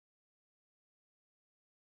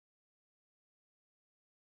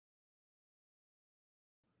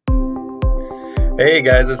Hey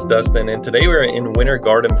guys, it's Dustin, and today we're in Winter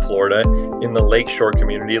Garden, Florida, in the Lakeshore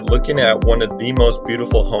community, looking at one of the most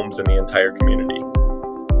beautiful homes in the entire community.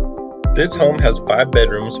 This home has 5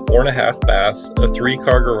 bedrooms, 4.5 baths, a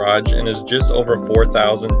 3-car garage, and is just over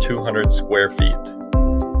 4,200 square feet.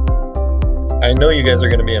 I know you guys are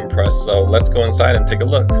going to be impressed, so let's go inside and take a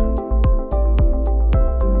look.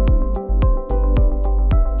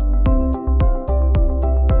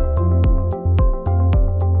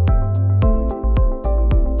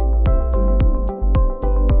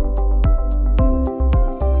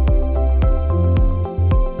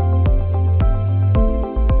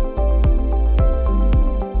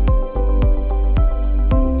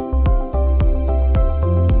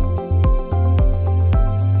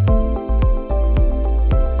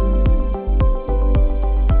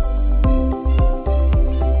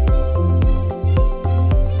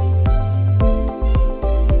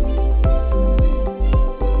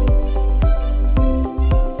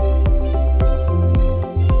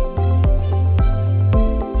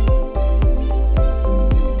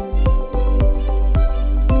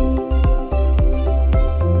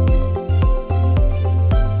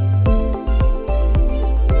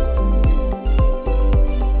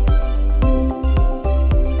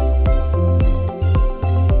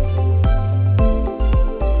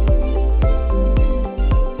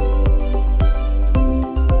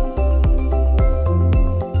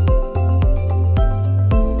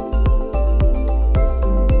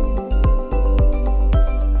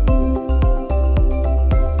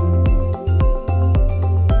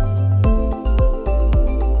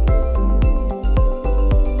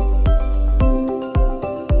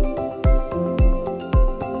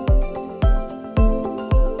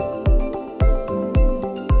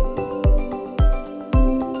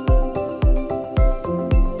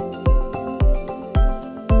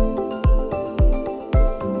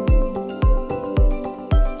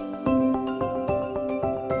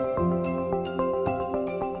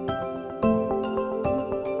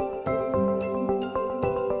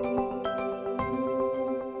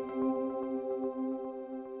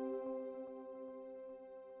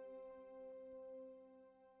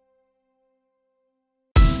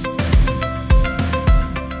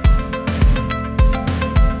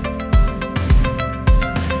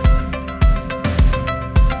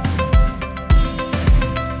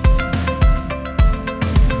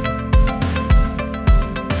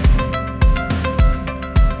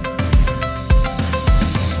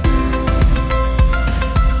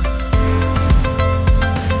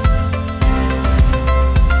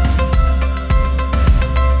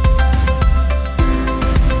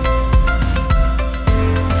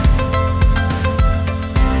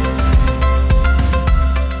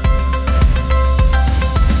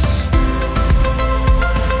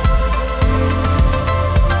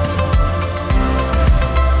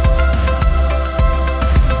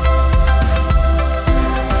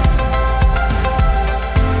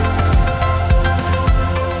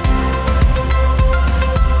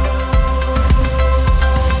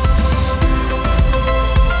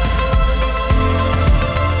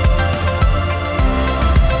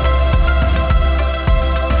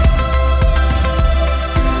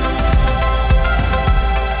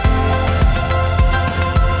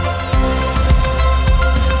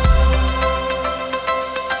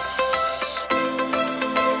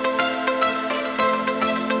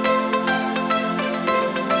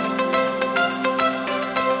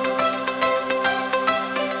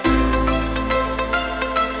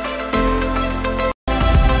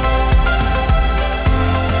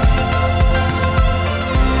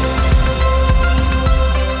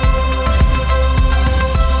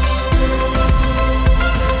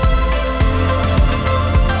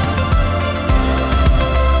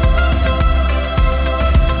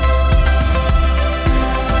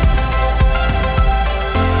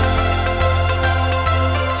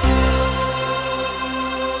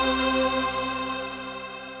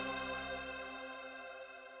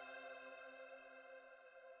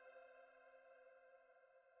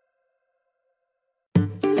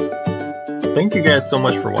 Thank you guys so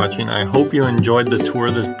much for watching. I hope you enjoyed the tour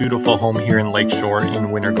of this beautiful home here in Lakeshore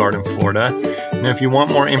in Winter Garden, Florida. And if you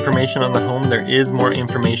want more information on the home, there is more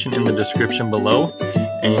information in the description below.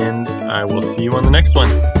 And I will see you on the next one.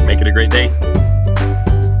 Make it a great day.